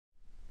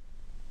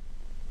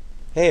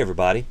Hey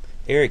everybody,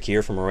 Eric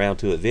here from Around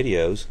To It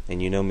Videos,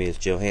 and you know me as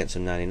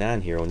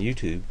Johansson99 here on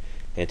YouTube.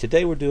 And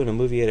today we're doing a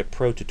Movie Edit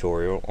Pro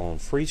tutorial on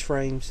freeze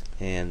frames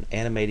and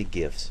animated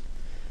GIFs.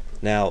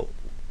 Now,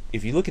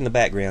 if you look in the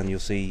background, you'll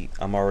see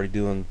I'm already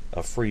doing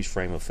a freeze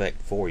frame effect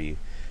for you.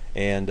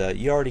 And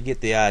you already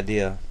get the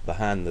idea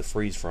behind the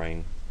freeze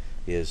frame.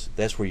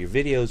 That's where your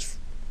video's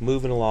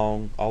moving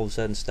along, all of a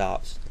sudden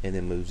stops, and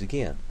then moves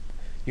again.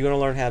 You're going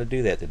to learn how to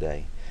do that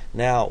today.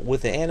 Now,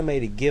 with the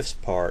animated GIFs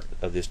part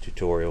of this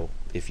tutorial,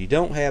 if you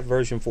don't have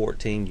version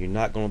 14, you're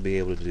not going to be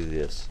able to do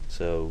this.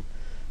 So,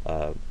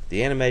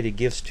 the animated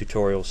GIFs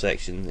tutorial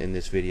section in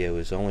this video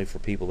is only for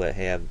people that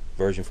have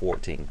version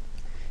 14.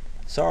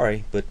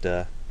 Sorry,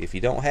 but if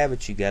you don't have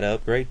it, you got to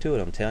upgrade to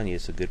it. I'm telling you,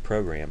 it's a good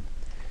program.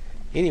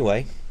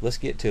 Anyway, let's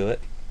get to it.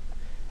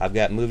 I've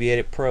got Movie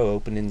Edit Pro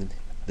open in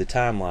the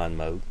timeline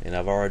mode, and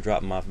I've already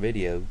dropped my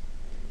video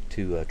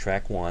to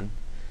track 1,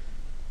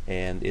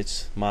 and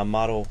it's my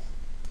model.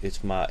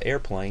 It's my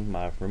airplane,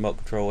 my remote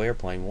control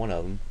airplane, one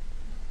of them.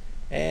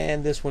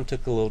 And this one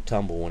took a little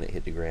tumble when it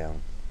hit the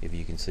ground, if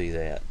you can see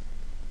that.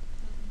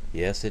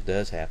 Yes, it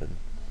does happen.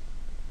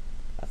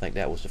 I think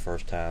that was the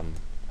first time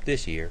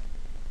this year.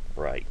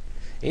 Right.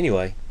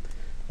 Anyway,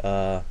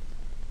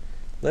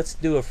 let's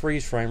do a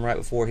freeze frame right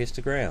before it hits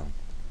the ground.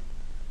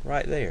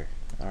 Right there.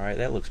 Alright,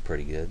 that looks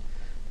pretty good.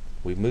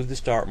 We've moved the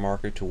start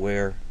marker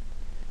to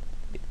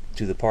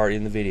the part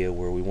in the video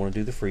where we want to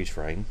do the freeze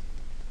frame.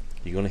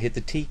 You're going to hit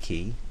the T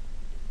key.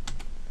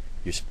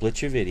 You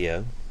split your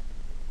video.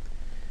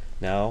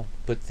 Now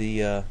put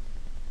your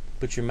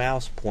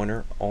mouse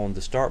pointer on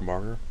the start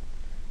marker.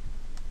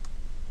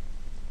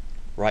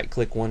 Right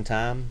click one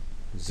time,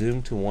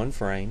 zoom to one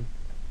frame,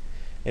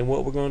 and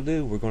what we're going to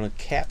do, we're going to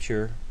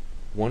capture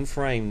one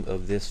frame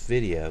of this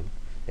video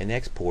and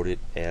export it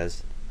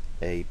as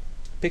a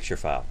picture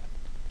file.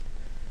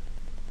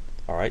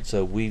 Alright,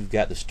 so we've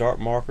got the start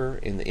marker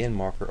and the end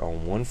marker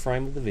on one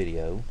frame of the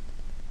video.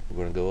 We're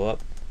going to go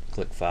up,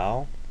 click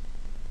File,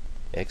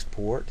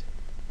 Export,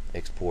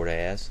 Export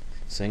as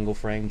single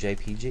frame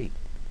JPG.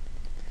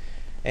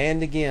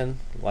 And again,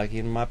 like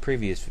in my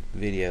previous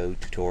video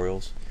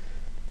tutorials,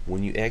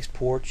 when you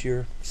export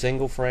your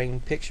single frame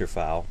picture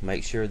file,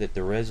 make sure that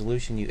the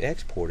resolution you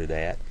exported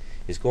at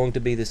is going to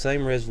be the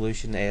same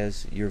resolution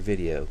as your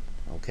video.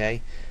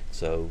 Okay,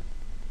 so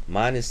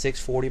mine is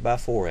 640 by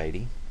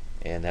 480,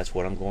 and that's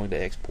what I'm going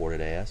to export it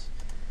as.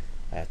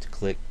 I have to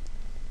click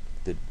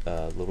the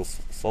little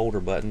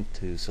folder button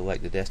to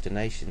select the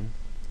destination,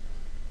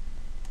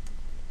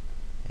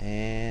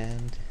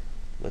 and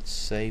let's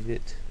save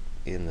it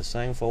in the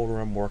same folder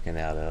I'm working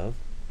out of,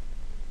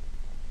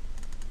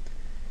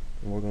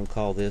 and we're going to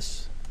call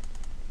this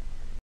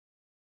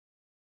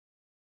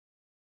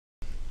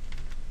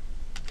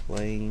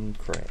plane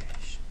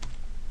crash.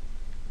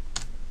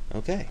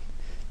 Okay,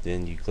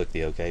 then you click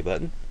the OK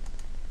button,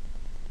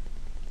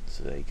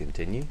 say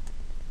continue,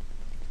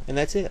 and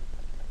that's it.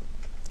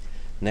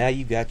 Now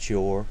you've got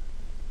your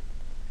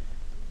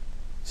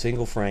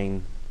single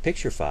frame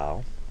picture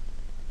file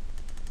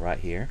right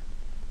here.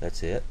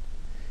 That's it.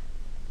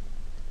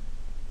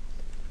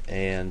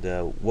 And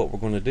what we're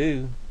going to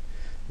do,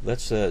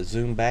 let's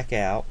zoom back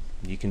out.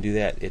 You can do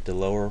that at the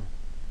lower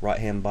right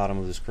hand bottom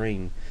of the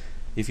screen.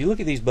 If you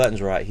look at these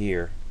buttons right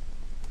here,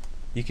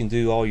 you can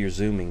do all your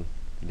zooming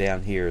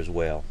down here as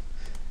well.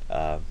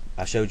 I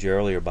showed you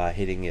earlier by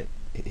hitting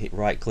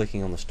right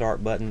clicking on the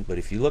start button, but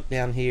if you look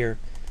down here,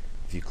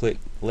 if you click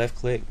left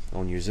click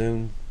on your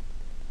zoom,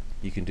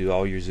 you can do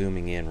all your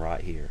zooming in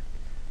right here.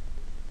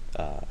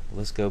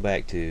 Let's go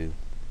back to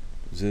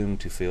zoom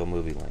to fill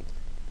movie length.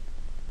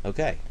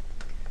 Okay,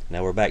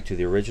 now we're back to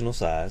the original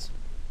size.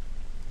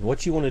 And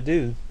what you want to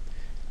do,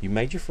 you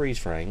made your freeze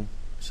frame,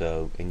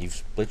 and you've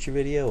split your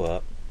video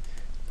up.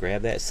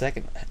 Grab that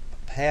second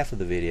half of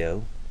the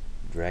video,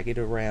 drag it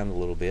around a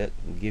little bit,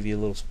 and give you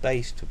a little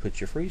space to put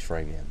your freeze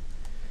frame in.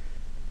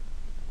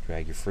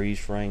 Drag your freeze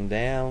frame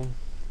down.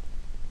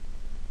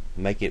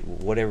 Make it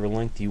whatever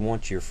length you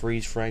want your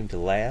freeze frame to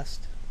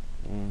last.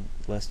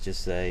 Let's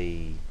just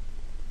say,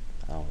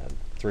 I don't know,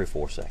 3 or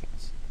 4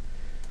 seconds.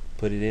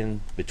 Put it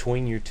in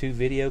between your two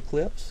video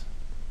clips,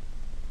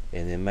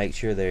 and then make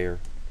sure they're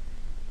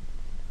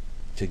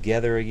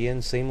together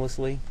again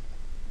seamlessly.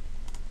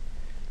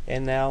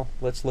 And now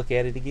let's look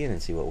at it again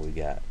and see what we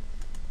got.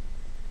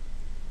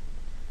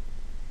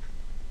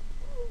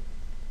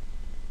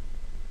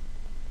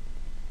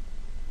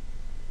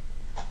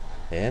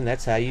 And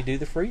that's how you do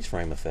the freeze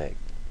frame effect.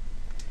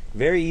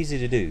 Very easy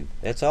to do.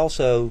 That's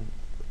also,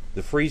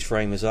 the freeze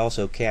frame is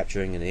also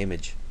capturing an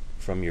image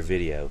from your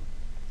video,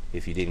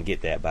 if you didn't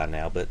get that by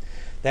now. But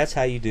that's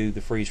how you do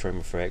the freeze frame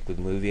effect with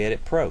Movie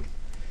Edit Pro.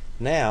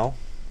 Now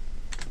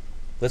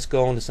let's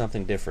go on to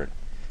something different.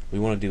 We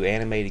want to do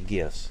animated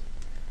GIFs.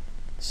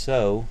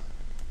 So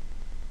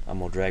I'm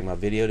going to drag my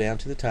video down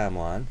to the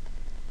timeline,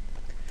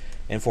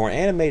 and for an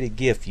animated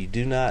GIF you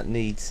do not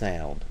need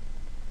sound.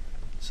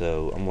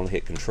 So I'm going to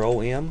hit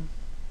Control M.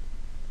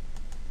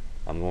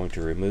 I'm going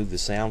to remove the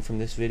sound from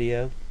this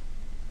video.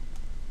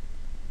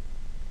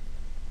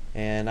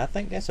 And I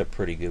think that's a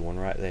pretty good one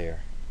right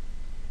there.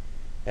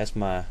 That's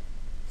my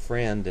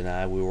friend and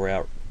I. We were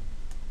out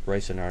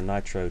racing our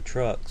nitro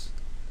trucks,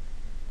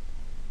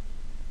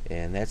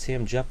 and that's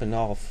him jumping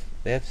off.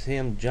 That's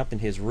him jumping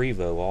his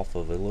Revo off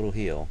of a little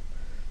hill.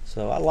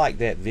 So I like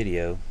that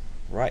video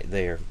right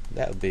there.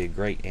 That would be a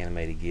great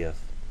animated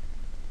GIF.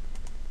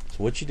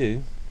 So what you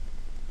do,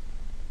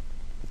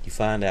 you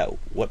find out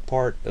what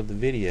part of the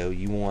video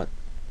you want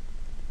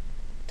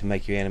to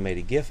make your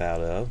animated GIF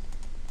out of.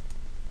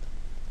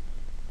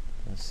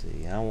 Let's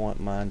see, I want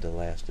mine to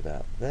last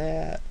about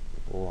that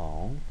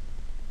long.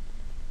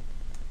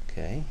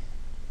 Okay,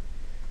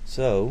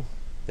 so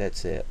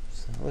that's it.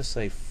 So let's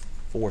say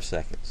 4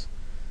 seconds.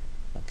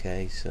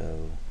 Okay,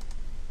 so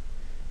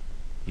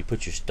you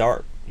put your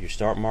start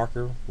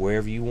marker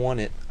wherever you want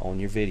it on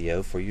your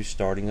video for your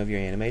starting of your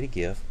animated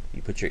GIF.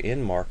 You put your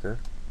end marker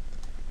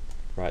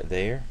right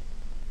there.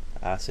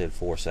 I said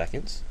 4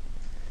 seconds.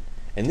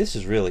 And this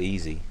is really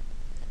easy.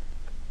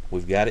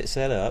 We've got it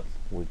set up.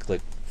 We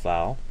click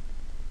File,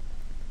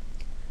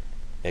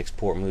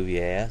 Export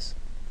Movie As,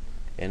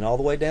 and all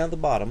the way down at the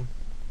bottom,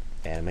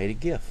 Animated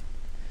GIF.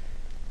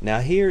 Now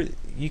here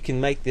you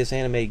can make this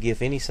animated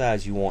GIF any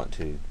size you want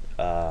to.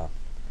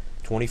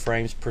 20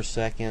 frames per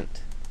second.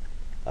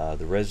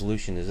 The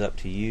resolution is up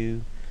to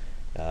you.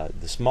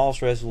 The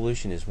smallest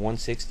resolution is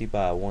 160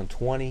 by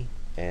 120,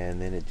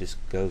 and then it just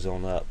goes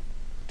on up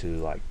to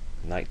like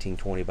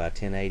 1920 by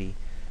 1080.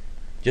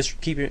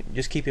 Just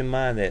keep in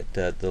mind that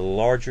the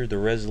larger the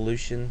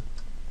resolution,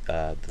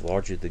 the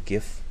larger the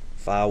GIF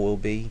file will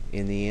be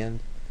in the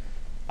end.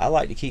 I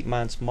like to keep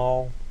mine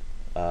small,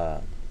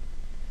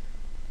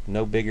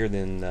 no bigger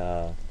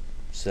than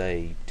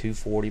say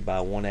 240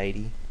 by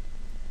 180.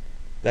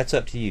 That's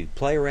up to you.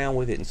 Play around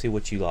with it and see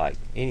what you like.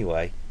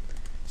 Anyway,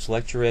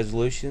 select your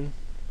resolution,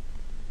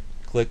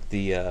 click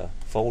the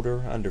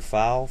folder under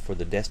File for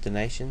the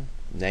destination,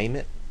 name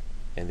it,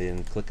 and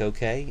then click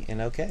OK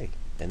and OK,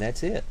 and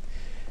that's it.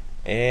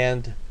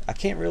 And I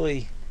can't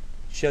really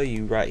show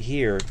you right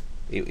here.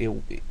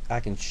 I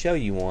can show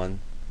you one.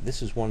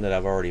 This is one that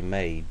I've already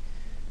made.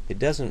 It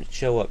doesn't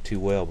show up too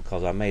well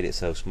because I made it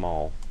so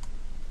small,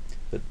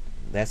 but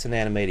that's an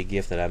animated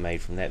GIF that I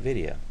made from that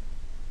video.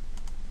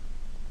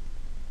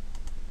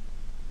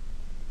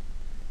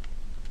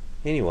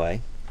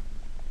 Anyway,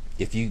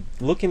 if you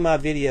look in my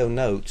video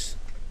notes,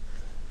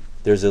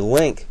 there's a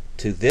link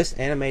to this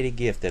animated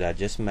GIF that I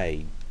just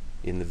made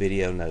in the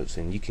video notes,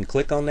 and you can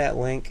click on that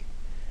link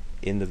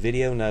in the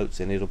video notes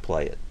and it'll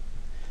play it.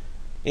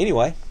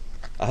 Anyway,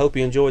 I hope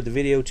you enjoyed the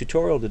video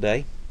tutorial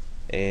today,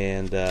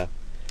 and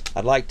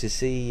I'd like to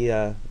see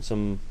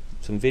some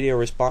video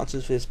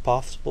responses if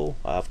possible.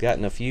 I've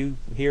gotten a few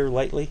here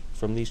lately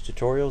from these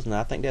tutorials, and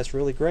I think that's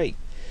really great.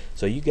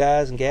 So you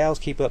guys and gals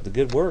keep up the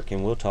good work,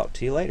 and we'll talk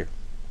to you later.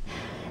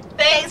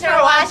 Thanks for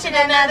watching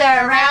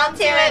another Around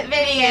To It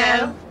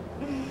video.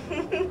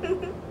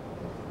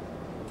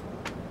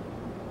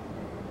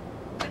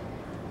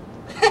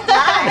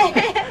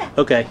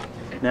 Okay,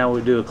 now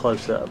we'll do a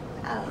close-up.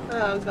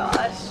 Oh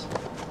gosh.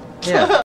 Yeah.